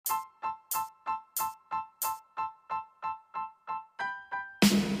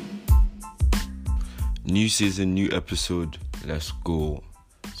New season, new episode. Let's go.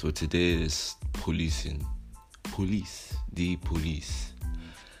 So today is policing. The police.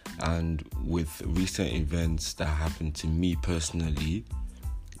 And with recent events that happened to me personally,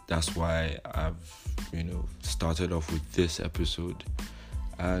 that's why I've, started off with this episode.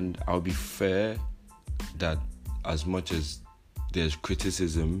 And I'll be fair that as much as there's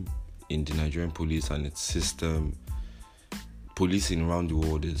criticism in the Nigerian police and its system, policing around the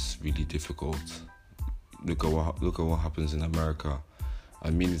world is really difficult. Look at what happens in America.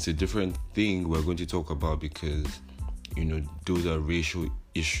 I mean, it's a different thing we're going to talk about because, those are racial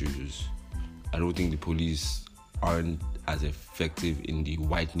issues. I don't think the police aren't as effective in the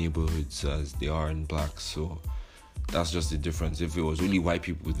white neighborhoods as they are in black. So that's just the difference. If it was only white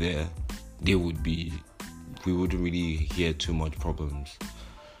people there, we wouldn't really hear too much problems.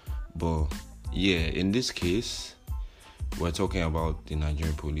 But yeah, in this case, we're talking about the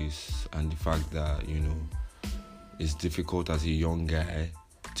Nigerian police and the fact that, it's difficult as a young guy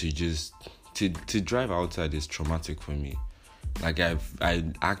to drive outside is traumatic for me. Like I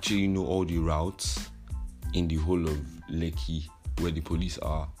actually know all the routes in the whole of Lekki where the police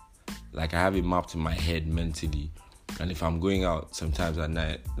are. Like I have it mapped in my head mentally. And if I'm going out sometimes at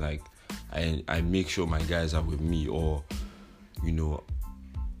night, like I make sure my guys are with me or,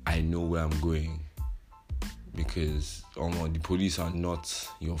 I know where I'm going. Because the police are not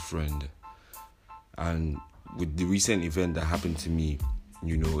your friend. And with the recent event that happened to me, a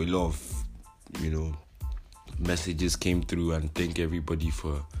lot of, messages came through, and thank everybody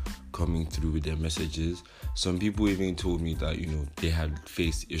for coming through with their messages. Some people even told me that, they had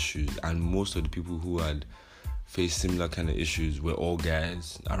faced issues, and most of the people who had faced similar kind of issues were all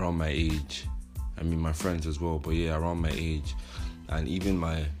guys around my age. I mean, my friends as well, but yeah, around my age. And even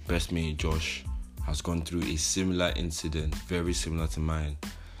my best mate, Josh, has gone through a similar incident, very similar to mine.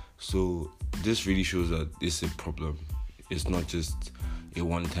 So this really shows that it's a problem. It's not just a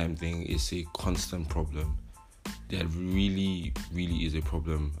one-time thing. It's a constant problem. There really, really is a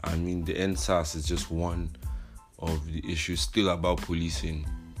problem. I mean, the NSAS is just one of the issues still about policing.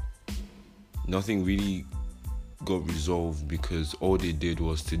 Nothing really got resolved because all they did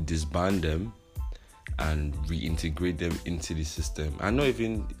was to disband them and reintegrate them into the system.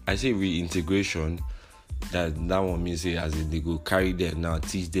 I say reintegration, that one means as if they go carry them now,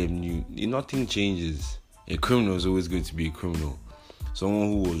 teach them new. Nothing changes. A criminal is always going to be a criminal. Someone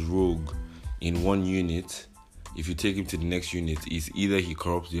who was rogue in one unit, if you take him to the next unit, it's either he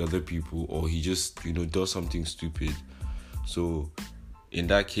corrupts the other people or he just, does something stupid. So in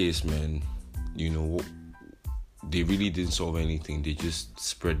that case, man, they really didn't solve anything. They just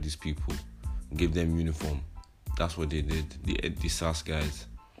spread these people, give them uniform. That's what they did, the SAS guys.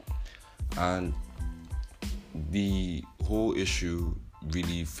 And the whole issue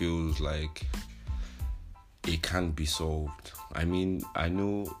really feels like it can't be solved. I mean, I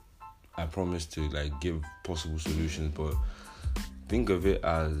know I promised to give possible solutions, but think of it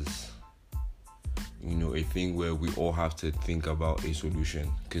as, a thing where we all have to think about a solution.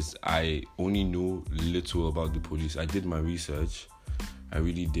 Because I only know little about the police. I did my research. I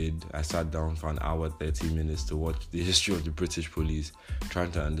really did. I sat down for an hour, 30 minutes to watch the history of the British police,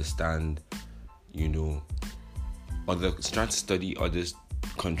 trying to understand, trying to study other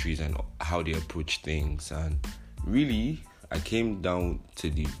countries and how they approach things. And really, I came down to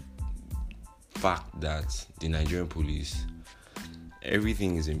the fact that the Nigerian police,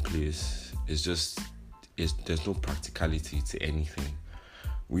 everything is in place. There's no practicality to anything.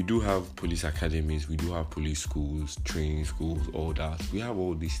 We do have police academies, we do have police schools, training schools, all that. We have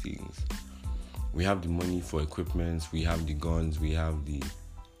all these things. We have the money for equipment, we have the guns, we have the,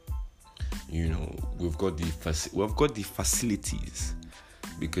 we've got the facilities.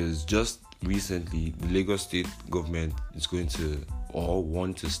 Because just recently, the Lagos state government is going to, or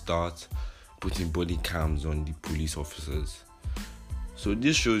want to start putting body cams on the police officers. So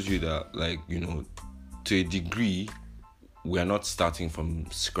this shows you that, to a degree, we are not starting from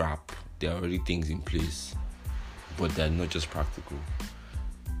scrap. There are already things in place, but they're not just practical.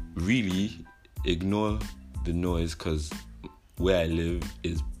 Really, ignore the noise because where I live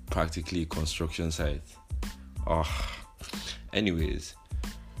is practically a construction site. Anyways,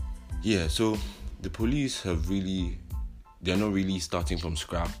 yeah, so the police they're not really starting from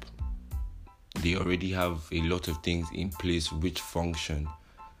scrap. They already have a lot of things in place which function,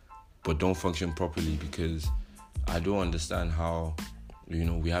 but don't function properly because I don't understand how,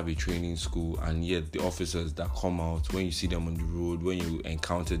 we have a training school and yet the officers that come out, when you see them on the road, when you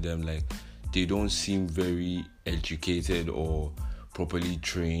encounter them, they don't seem very educated or properly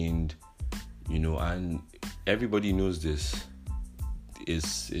trained, and everybody knows this.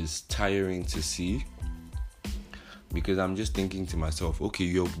 It's tiring to see Because I'm just thinking to myself, okay,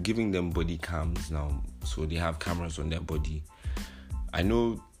 you're giving them body cams now, so they have cameras on their body. I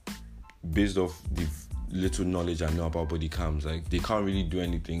know, based off the little knowledge I know about body cams, like, they can't really do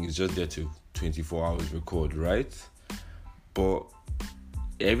anything. It's just there to 24 hours record, right? But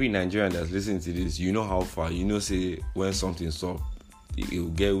every Nigerian that's listening to this, you know how far, say when something's up, it will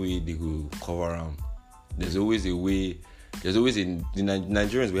get away, they will cover them. There's always a way. The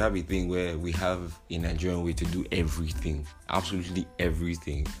Nigerians, we have a thing where we have a Nigerian way to do everything, absolutely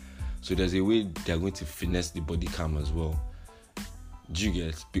everything. So there's a way they're going to finesse the body cam as well. Do you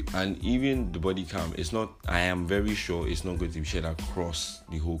get? And even the body cam, I am very sure it's not going to be shared across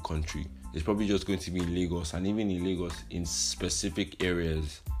the whole country. It's probably just going to be in Lagos, and even in Lagos, in specific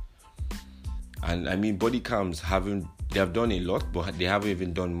areas. And I mean, body cams they have done a lot, but they haven't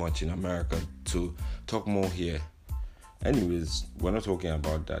even done much in America. To talk more here. Anyways, we're not talking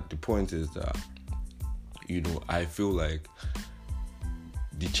about that. The point is that, I feel like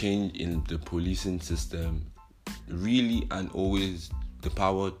the change in the policing system, really and always, the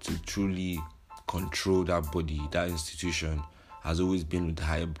power to truly control that body, that institution, has always been with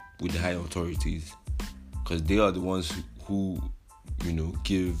the high authorities, because they are the ones who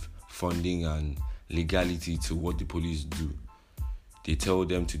give funding and legality to what the police do. They tell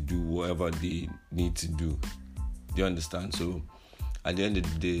them to do whatever they need to do. Do you understand? So at the end of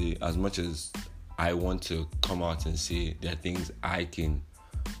the day, as much as I want to come out and say there are things I can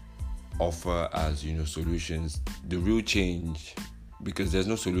offer as solutions, the real change, because there's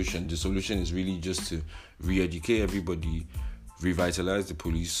no solution, the solution is really just to re-educate everybody, revitalize the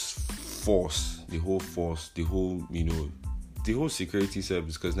police force, the whole security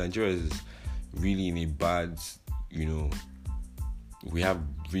service, because Nigeria is really in a bad, we have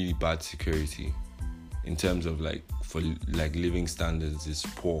really bad security in terms of living standards is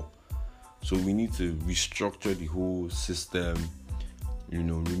poor. So we need to restructure the whole system,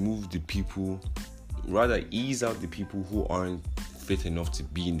 remove the people, rather ease out the people who aren't fit enough to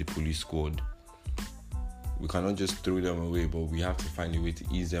be in the police squad. We cannot just throw them away, but we have to find a way to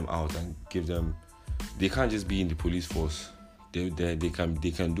ease them out and give them. They can't just be in the police force. They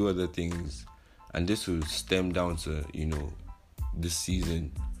can do other things, and this will stem down to this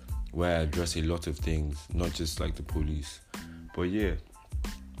season, where I address a lot of things, not just like the police. But yeah,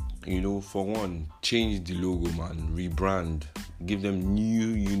 for one, change the logo, man, rebrand, give them new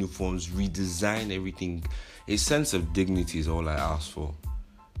uniforms, redesign everything. A sense of dignity is all I ask for.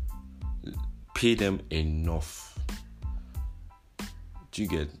 Pay them enough. Do you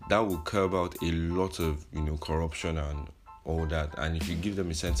get? That will curb out a lot of, corruption and all that. And if you give them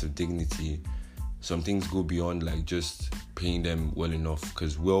a sense of dignity, some things go beyond just paying them well enough,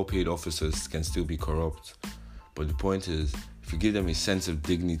 because well-paid officers can still be corrupt. But the point is, if you give them a sense of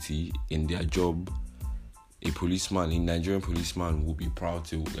dignity in their job, a Nigerian policeman will be proud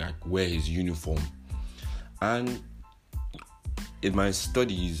to wear his uniform. And in my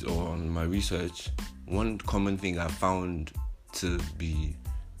studies or on my research, one common thing I found to be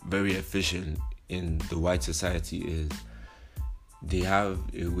very efficient in the white society is they have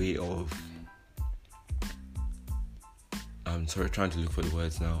a way of trying to look for the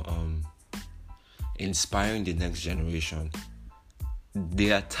words now. Inspiring the next generation.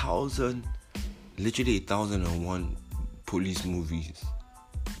 There are literally 1,001 police movies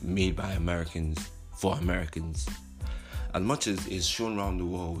made by Americans for Americans. As much as it's shown around the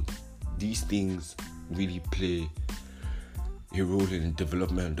world, these things really play a role in the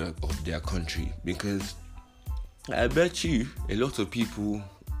development of their country. Because I bet you a lot of people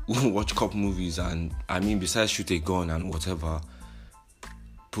watch cop movies, and besides shoot a gun and whatever,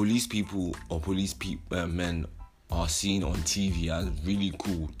 police people or men are seen on TV as really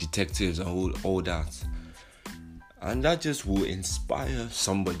cool detectives and all that, and that just will inspire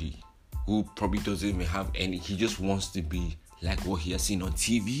somebody who probably doesn't even have any. He just wants to be like what he has seen on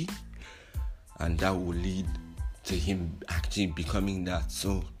TV, and that will lead to him actually becoming that.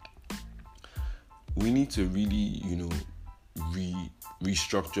 So we need to really,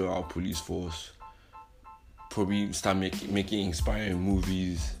 restructure our police force, probably start making inspiring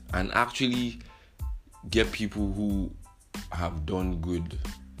movies, and actually get people who have done good.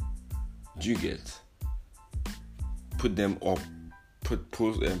 Do you get? Put them up,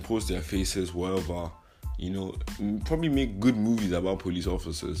 post their faces wherever, probably make good movies about police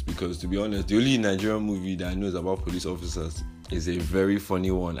officers, because to be honest, the only Nigerian movie that I know is about police officers is a very funny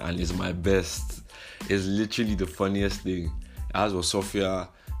one, and it's my best. It's literally the funniest thing. As was Sophia,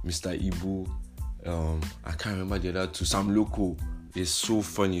 Mr. Ibu, I can't remember the other two. Sam Loco is so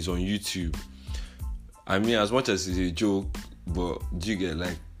funny. It's on YouTube. As much as it's a joke, but do you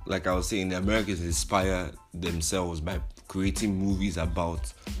get, like I was saying, the Americans inspire themselves by creating movies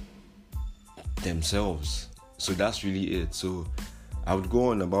about themselves. So that's really it. So I would go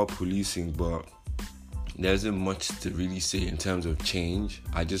on about policing, but there isn't much to really say in terms of change.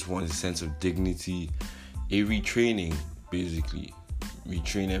 I just want a sense of dignity, a retraining, basically.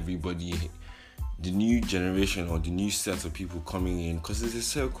 Retrain everybody, the new generation or the new set of people coming in, because it's a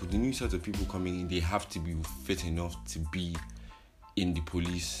circle. The new set of people coming in, they have to be fit enough to be in the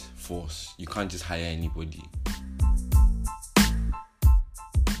police force. You can't just hire anybody.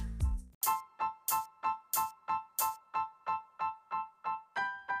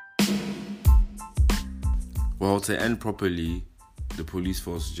 Well, to end properly, the police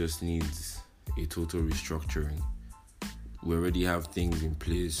force just needs a total restructuring. We already have things in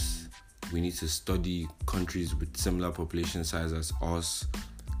place. We need to study countries with similar population size as us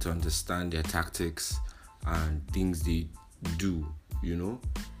to understand their tactics and things they do, you know.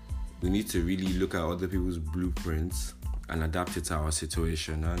 We need to really look at other people's blueprints and adapt it to our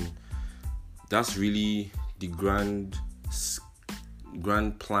situation. And that's really the grand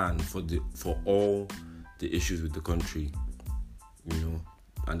plan for all the issues with the country, you know.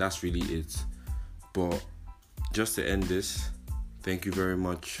 And that's really it. But just to end this, thank you very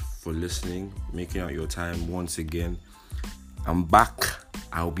much for listening, making out your time once again. I'm back.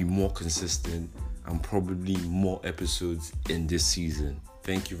 I'll be more consistent and probably more episodes in this season.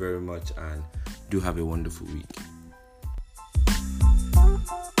 Thank you very much and do have a wonderful week.